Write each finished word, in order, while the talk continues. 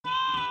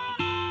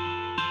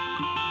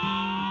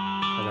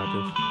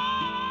this.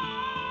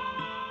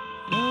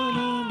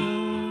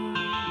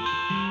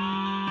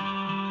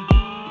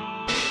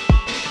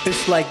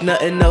 It's like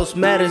nothing else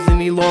matters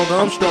any longer.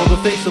 I'm stronger,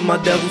 facing my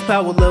devils,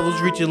 power levels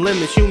reaching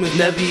limits. Humans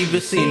never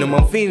even seen them.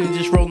 I'm fiending,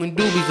 just rolling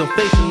doobies. I'm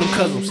facing them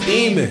cause I'm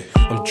steaming.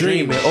 I'm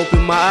dreaming,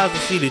 open my eyes to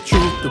see the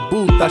truth, the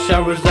booth. I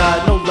shall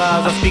reside, no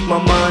lies. I speak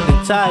my mind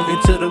and tie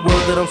into the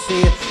world that I'm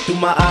seeing through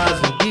my eyes.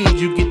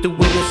 Indeed, you get the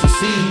witness and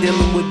see.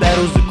 Dealing with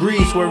battles of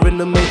greed, swerving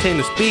to maintain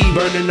the speed.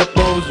 Burning up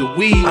bowls of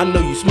weed. I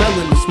know you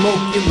smelling the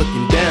smoke, you're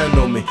looking down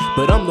on me,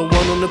 but I'm the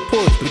one on the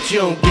porch. But you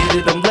don't get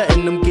it, I'm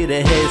letting them get a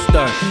head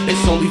start.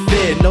 It's only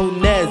fair, no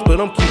nads, but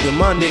I'm keeping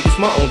my niggas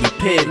my only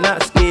pair.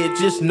 Not scared,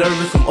 just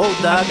nervous. I'm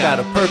older, I got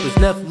a purpose.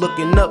 Never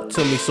looking up to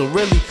me, so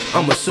really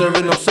I'm a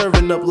servant. I'm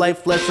serving up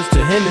life lessons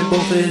to him and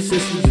both of his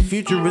sisters. The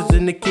future is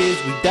in the kids.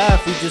 We die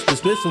if we just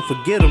dismiss them,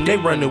 forget them. They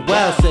running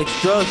wild, sex,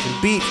 drugs,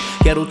 and beats.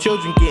 Ghetto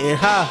children getting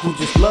high who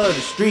just love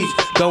the streets.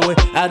 Going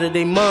out of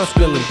their mind,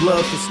 spilling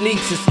blood for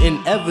sneaks. It's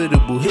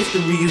inevitable,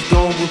 history is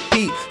gonna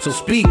repeat. So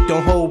speak,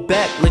 don't hold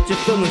back, let your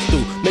feelings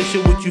through. Make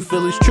sure what you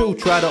feel is true.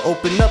 Try to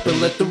open up and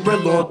let the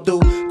real on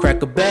through.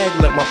 Crack a bag,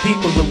 let my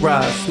people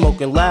arise.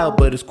 Smoking loud,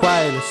 but it's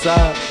quiet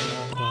inside.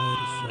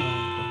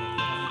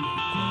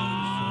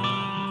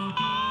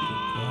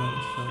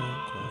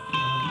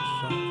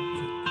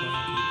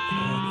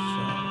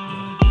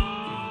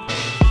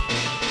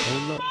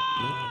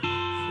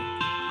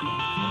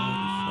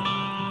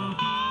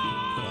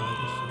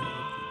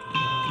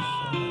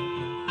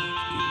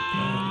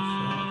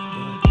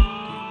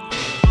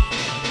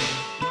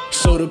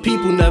 So the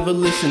people never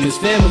listen, his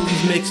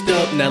family's mixed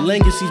up. Now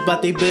legacies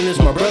bout they business,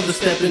 my brother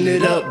stepping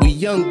it up. We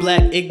young,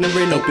 black,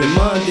 ignorant,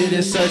 open-minded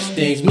and such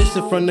things.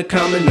 Missing from the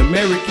common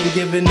American,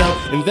 giving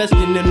up.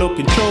 Investing in no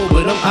control,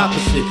 but I'm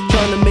opposite.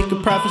 Trying to make a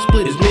profit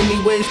split as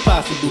many ways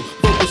possible.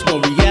 Focused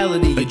on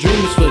reality, a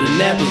dream is for the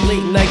nappers.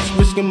 Late nights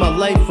risking my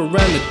life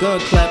around the gun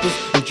clappers.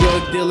 And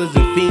drug dealers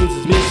and fiends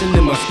is missing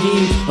in my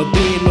scheme of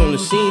being on the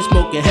scene,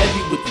 smoking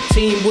heavy with the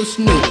team. What's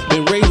new?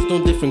 Been raised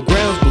on different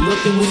grounds, but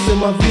look at what's in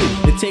my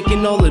view. And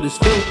taking all of this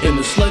filth and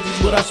the sludge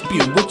is what I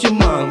spew. What your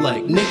mind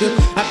like, nigga?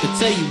 I can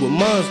tell you what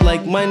mine's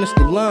like, minus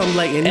the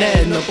limelight and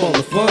adding up all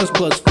the funds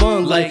plus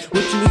fun. Like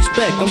what you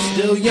expect? I'm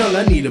still young.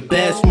 I need a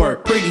bad,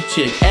 smart, pretty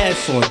chick,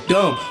 ass on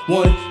dumb.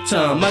 One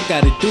time I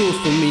gotta do it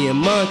for me and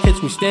mine.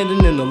 Catch me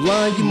standing in the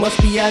line, you must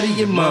be out of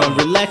your mind.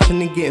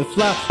 Relaxing and getting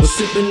fly or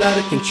sipping out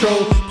of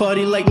control.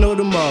 Party like no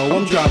tomorrow.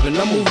 I'm driving,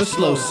 I'm moving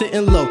slow,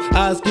 sitting low,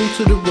 eyes glued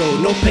to the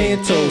road, no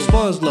paying tolls,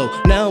 funds low.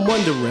 Now I'm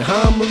wondering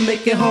how I'ma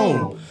make it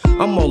home.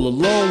 I'm all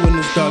alone when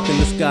it's dark and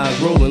the sky's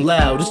rolling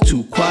loud. It's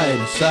too quiet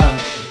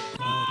inside.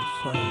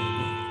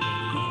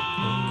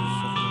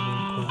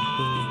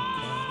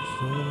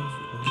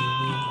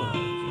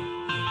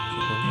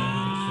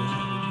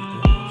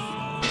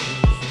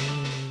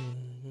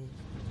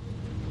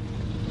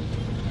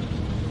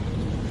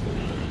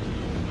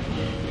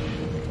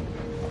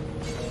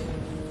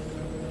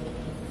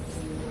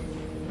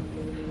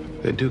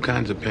 There are two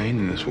kinds of pain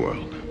in this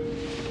world.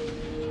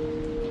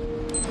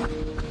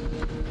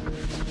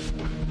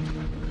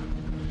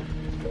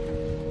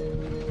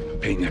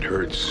 Pain that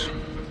hurts.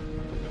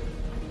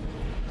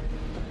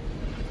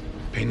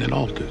 Pain that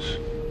alters.